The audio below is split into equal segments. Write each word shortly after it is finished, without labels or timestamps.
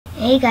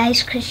Hey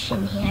guys,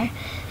 Christian here,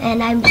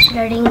 and I'm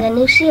starting a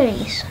new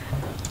series.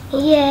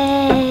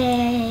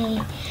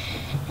 Yay!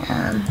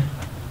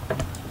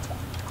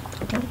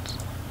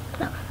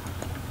 No.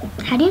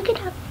 How do you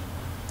get up?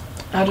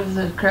 Out of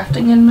the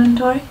crafting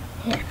inventory?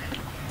 Yeah.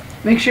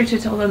 Make sure to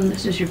tell them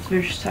this is your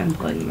first time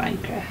playing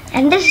Minecraft.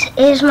 And this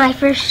is my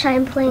first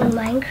time playing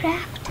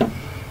Minecraft.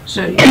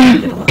 So you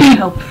need a lot of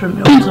help from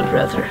your older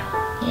brother.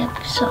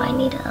 Yep, so I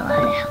need a lot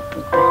of help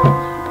with that.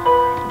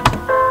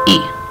 E.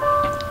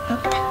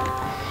 Okay.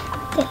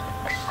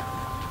 Thanks.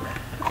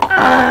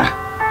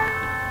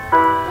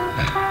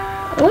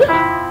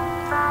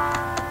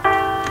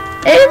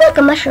 There's like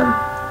a mushroom,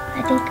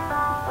 I think.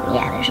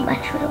 Yeah, there's a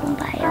mushroom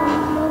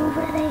biome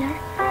over there.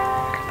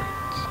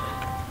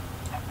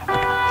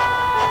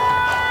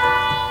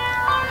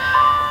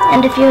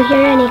 And if you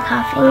hear any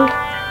coughing,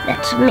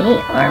 that's me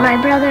or my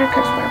brother,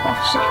 because we're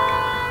both sick.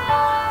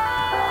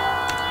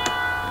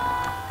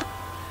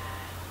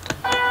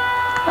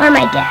 Or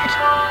my dad,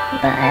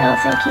 but I don't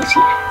think he's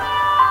here.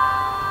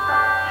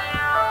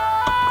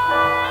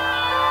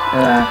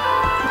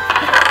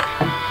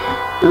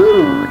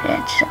 Ooh,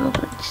 that's some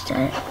good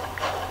stuff.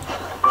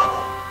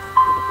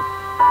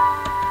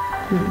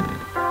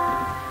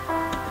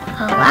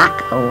 A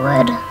lack of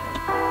wood.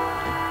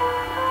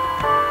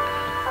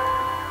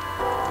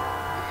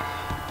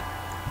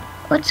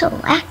 What's a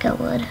lack of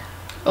wood?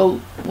 Oh,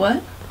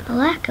 what? A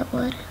lack of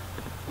wood.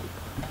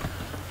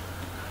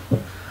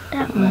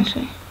 That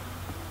wasn't.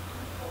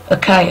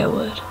 Acacia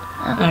wood.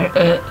 Oh. Or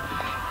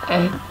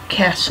a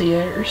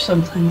cassia or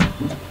something.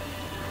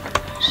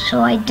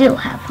 So I do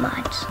have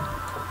mods.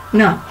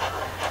 No,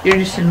 you're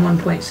just in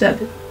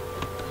 1.7.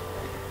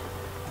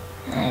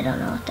 I don't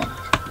know what that is.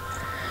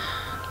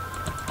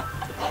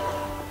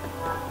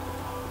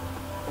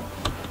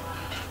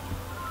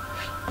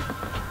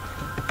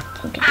 I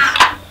think it's...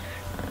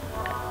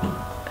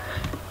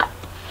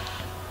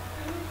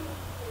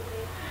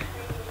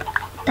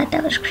 thought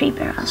that was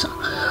creeper also.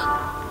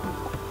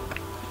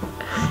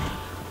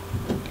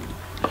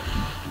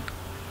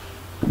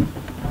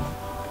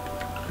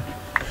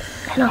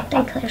 I don't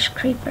think there's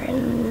creeper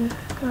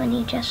when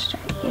you just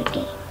start your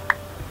game.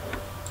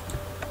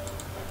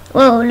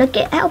 Whoa, look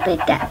at how big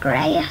that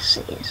grass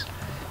is.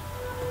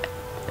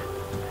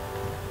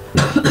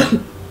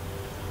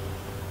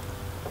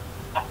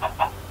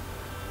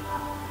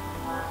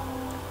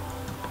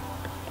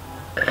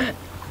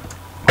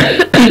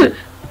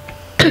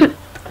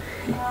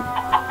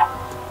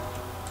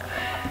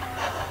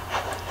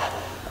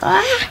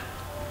 Ah.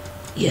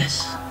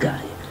 Yes, got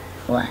it.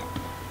 What?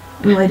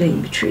 I'm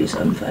lighting the trees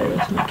on fire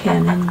with my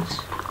cannons.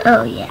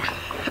 Oh, yeah.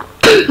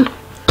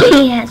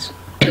 He has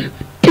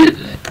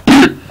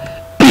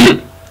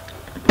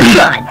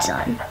mods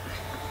on.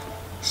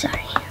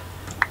 Sorry.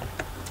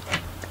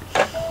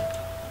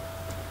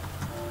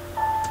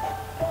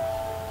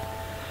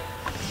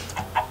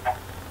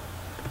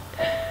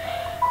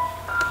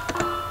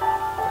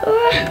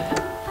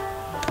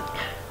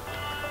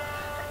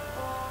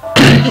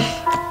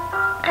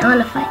 I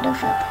want to find a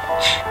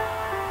village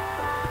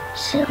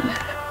soon.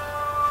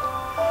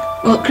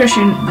 Well,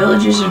 Christian,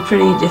 villages are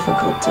pretty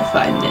difficult to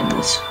find in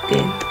this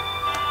game.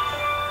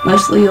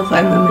 Mostly you'll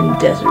find them in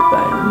desert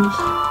biomes.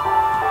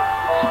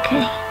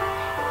 Okay.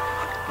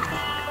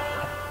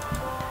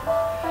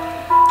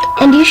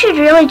 And you should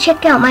really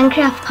check out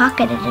Minecraft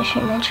Pocket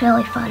Edition. It's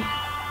really fun.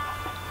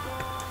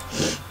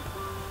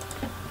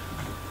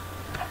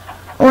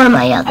 Or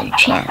my other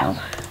channel.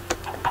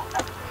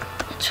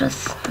 It's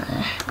with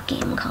a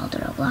game called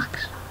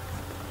Roblox.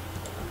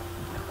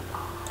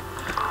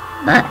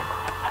 But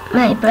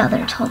my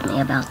brother told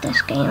me about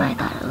this game. I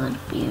thought it would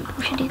be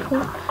pretty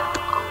cool.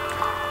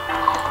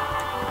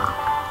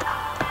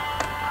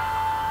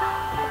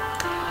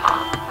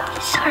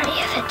 Sorry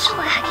if it's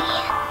laggy.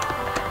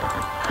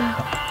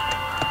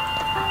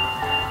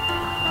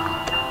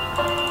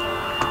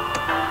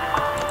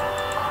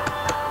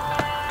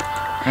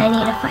 I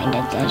need to find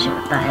a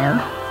desert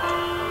biome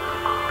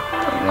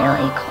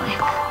really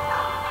quick.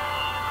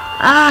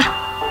 Ah!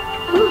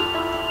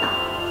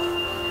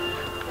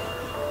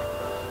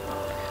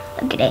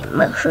 Look at that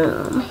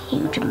mushroom.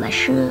 Huge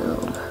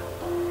mushroom.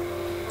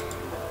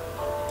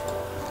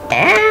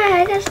 Ah,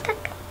 I got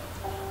stuck.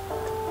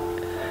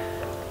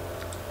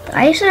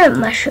 Why is there a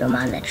mushroom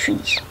on the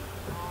trees?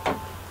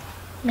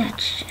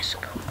 That's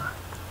just cool.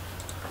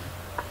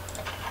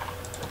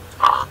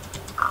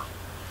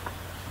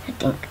 I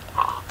think,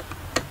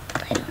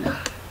 I don't know.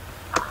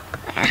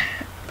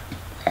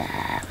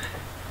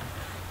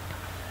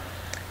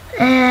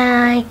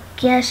 I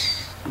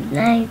guess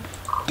I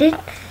think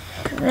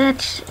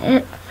that's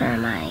it for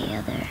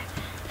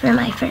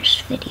my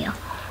first video.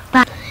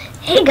 But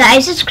hey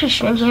guys, it's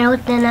Christian here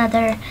with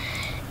another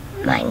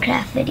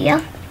Minecraft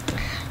video.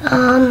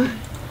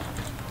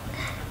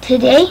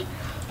 Today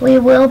we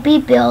will be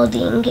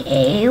building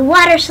a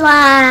water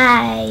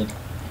slide.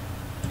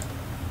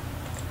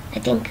 I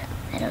think,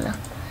 I don't know.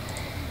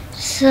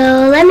 So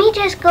let me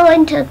just go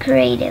into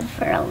creative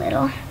for a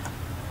little.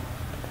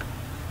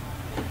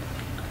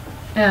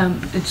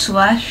 It's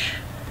slash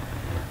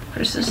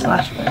Press the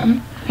slash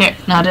button. Here,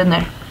 not in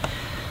there.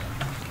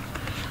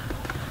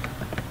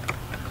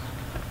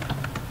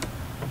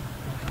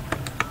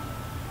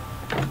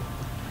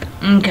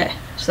 Okay,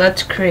 so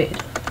that's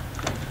created.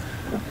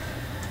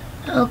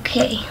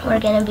 Okay, we're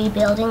gonna be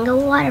building a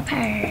water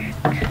park.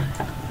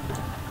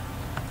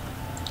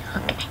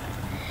 Okay.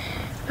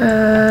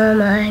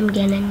 I'm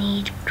gonna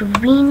need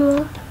green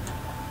wool.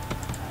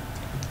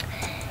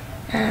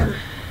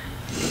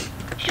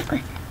 Just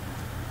click.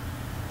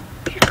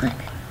 Just click.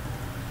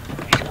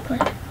 Just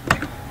click.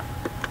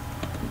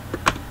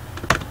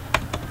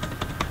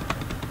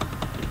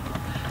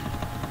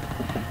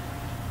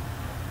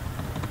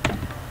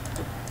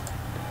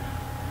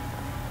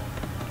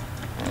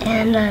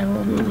 And I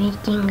will be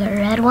making a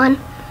red one.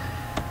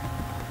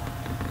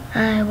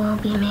 I will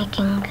be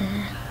making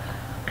a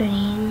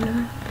green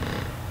one.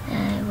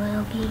 I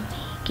will be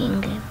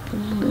making a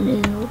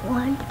blue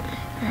one.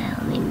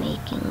 I'll be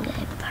making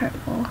a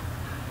purple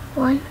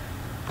one.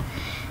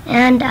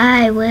 And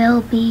I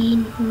will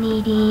be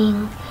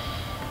needing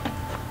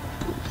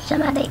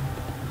some of the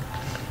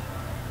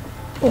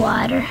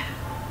water.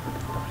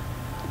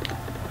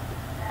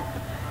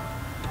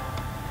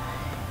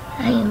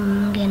 I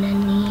am gonna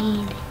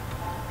need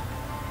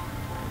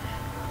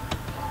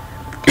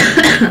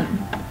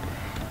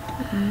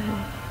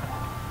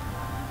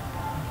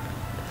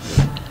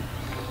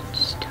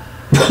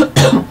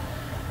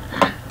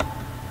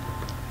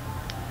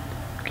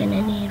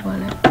gonna need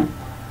one of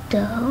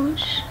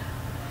those.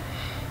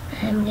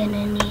 I'm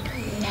gonna need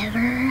a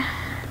lever.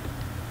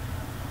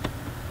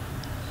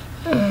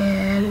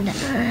 And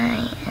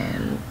I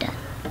am done.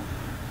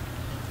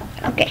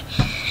 Okay.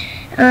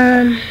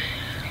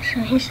 So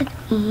here's an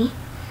E.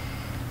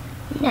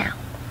 Now,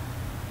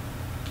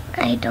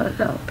 I don't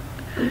know.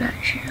 I'm not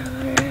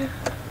sure.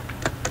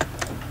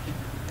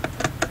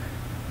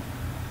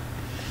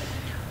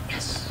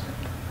 Yes.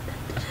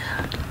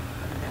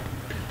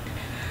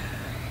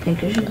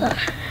 Think you should.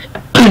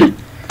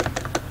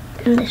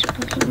 In this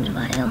plains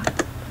vial.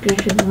 You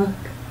should look.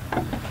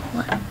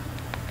 What?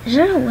 Is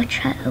there a witch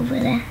hut over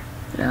there?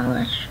 No,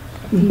 that's.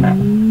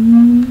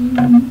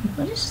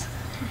 What is that?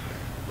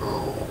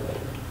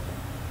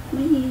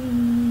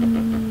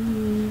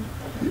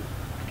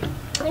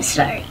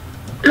 Sorry,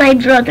 my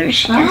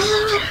brother's just.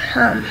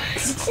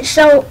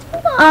 So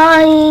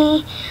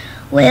I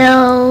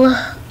will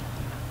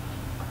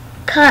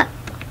cut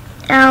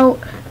out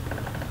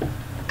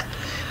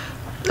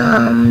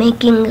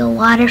making a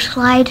water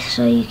slide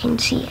so you can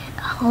see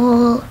a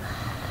whole.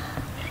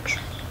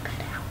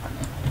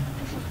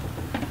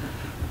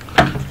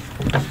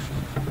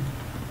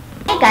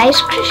 Hey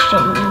guys,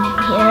 Christian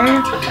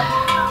here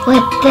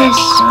with this.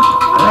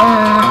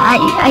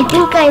 I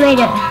think I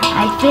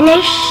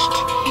finished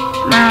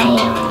my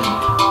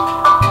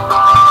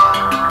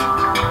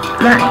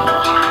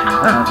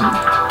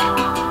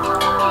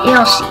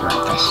you'll see what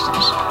this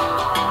does.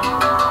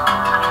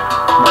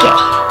 Okay,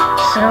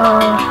 so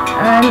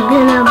I'm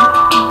gonna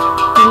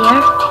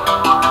here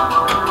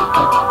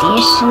get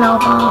these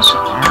snowballs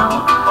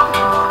out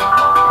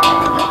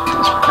and get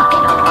this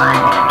bucket of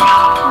water.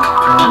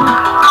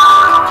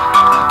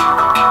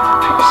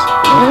 Press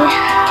this.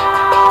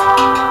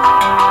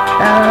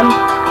 Go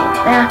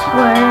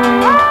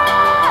backward.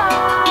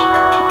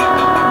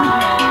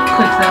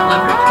 Click that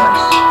lever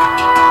twice.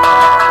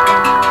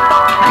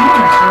 I'm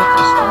gonna see what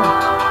this does.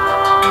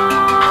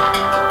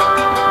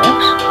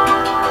 Oops.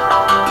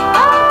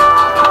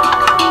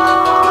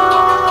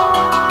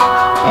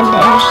 And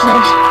there's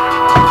this.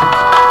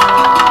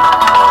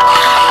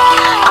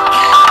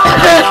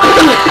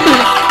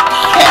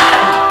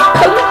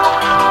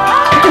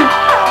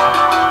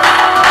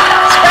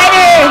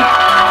 Spider!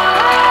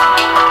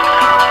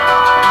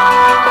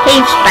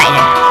 Cave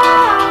spider.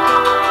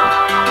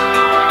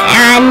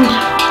 And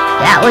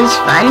that was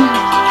fun.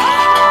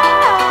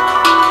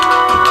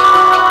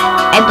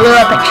 I blew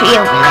up a tree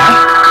over there.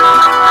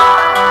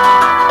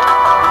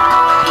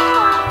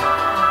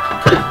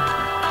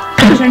 I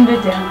turned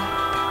it down.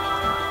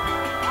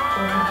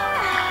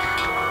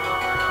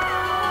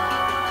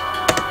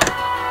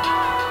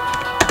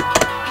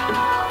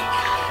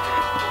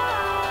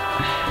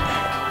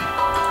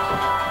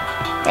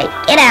 Hey,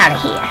 get out of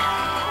here.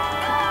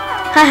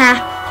 Haha.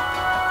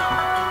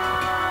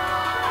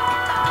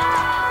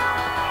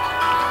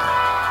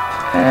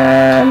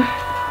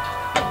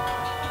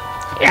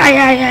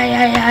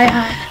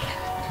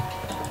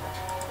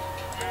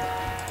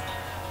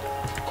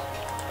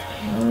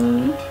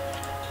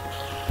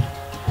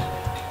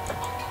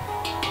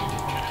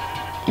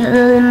 Yeah.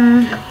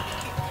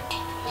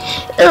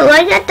 Ooh,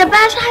 I got the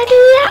best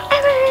idea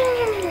ever.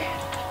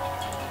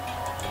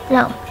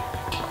 No,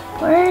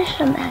 where's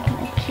the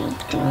magnet cube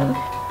thing?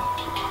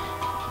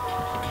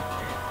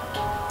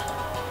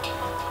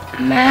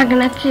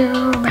 Magnet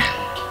cube.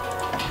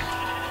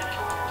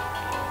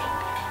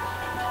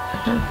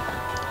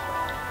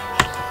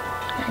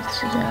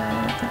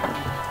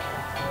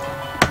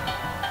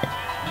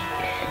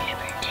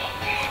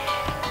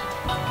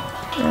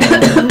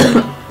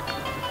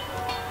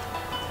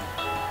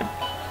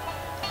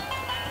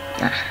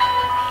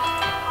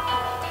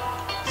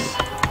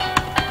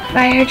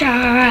 Fire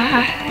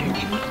charge.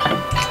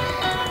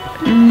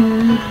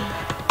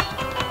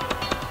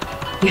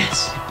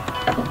 Yes.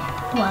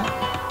 What?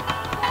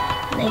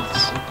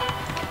 Nice.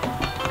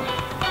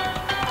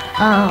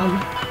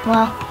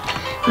 Well,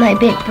 my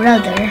big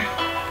brother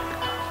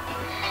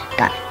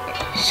got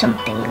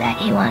something that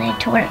he wanted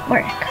to work.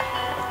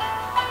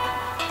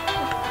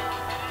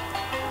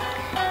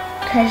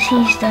 Because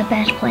he's the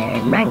best player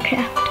in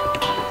Minecraft.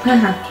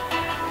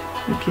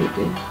 You're cute,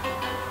 dude.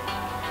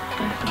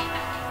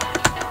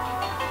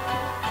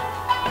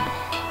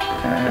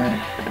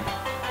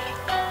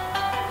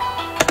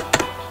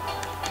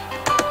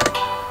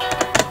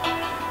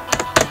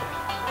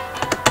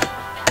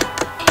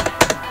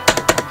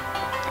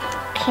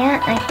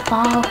 Can't I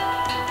fall?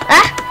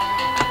 Ah!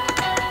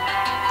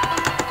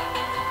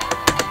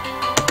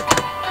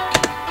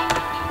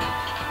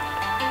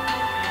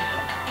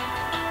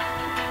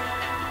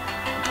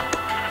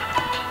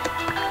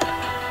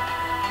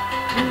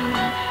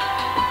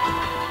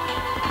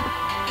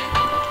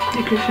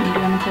 Hey Christian, do you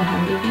want to play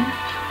Hunger Games?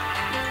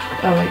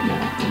 Oh wait, no.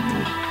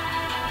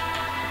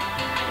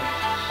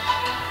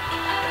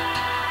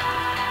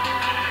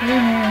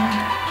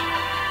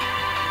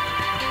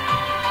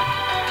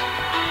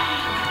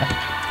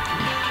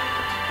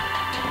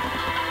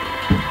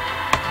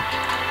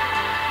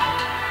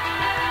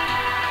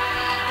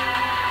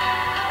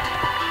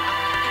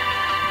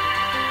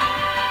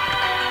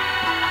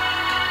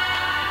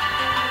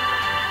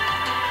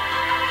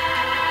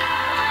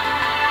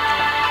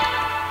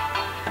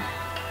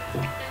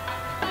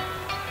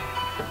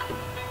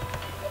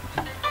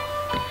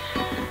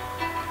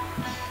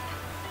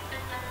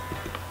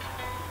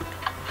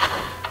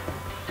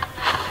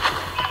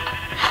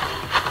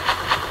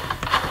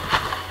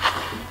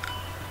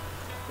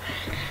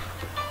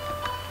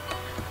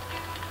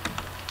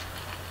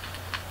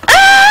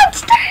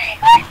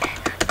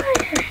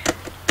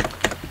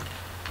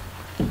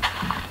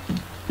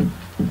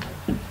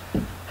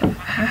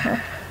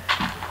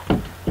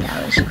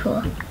 That was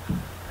cool.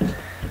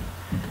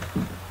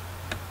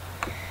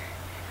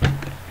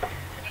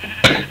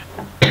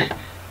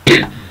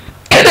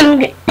 I'm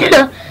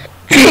gonna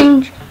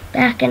change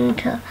back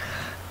into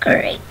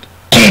great.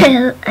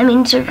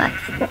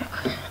 Survival.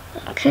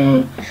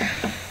 Okay.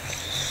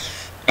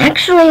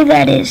 Actually,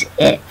 that is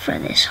it for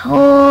this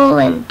whole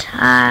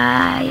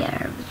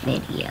entire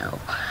video.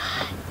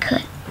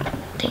 Cut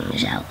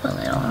things out a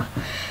little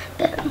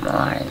bit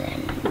more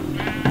than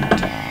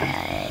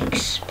I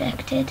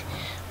expected,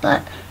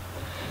 but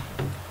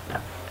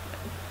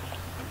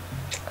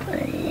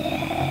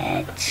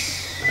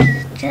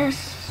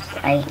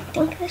I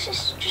think this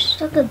is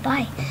just a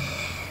goodbye.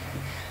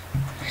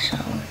 So,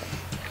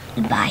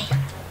 goodbye.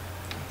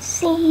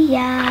 See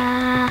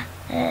ya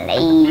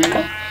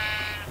later.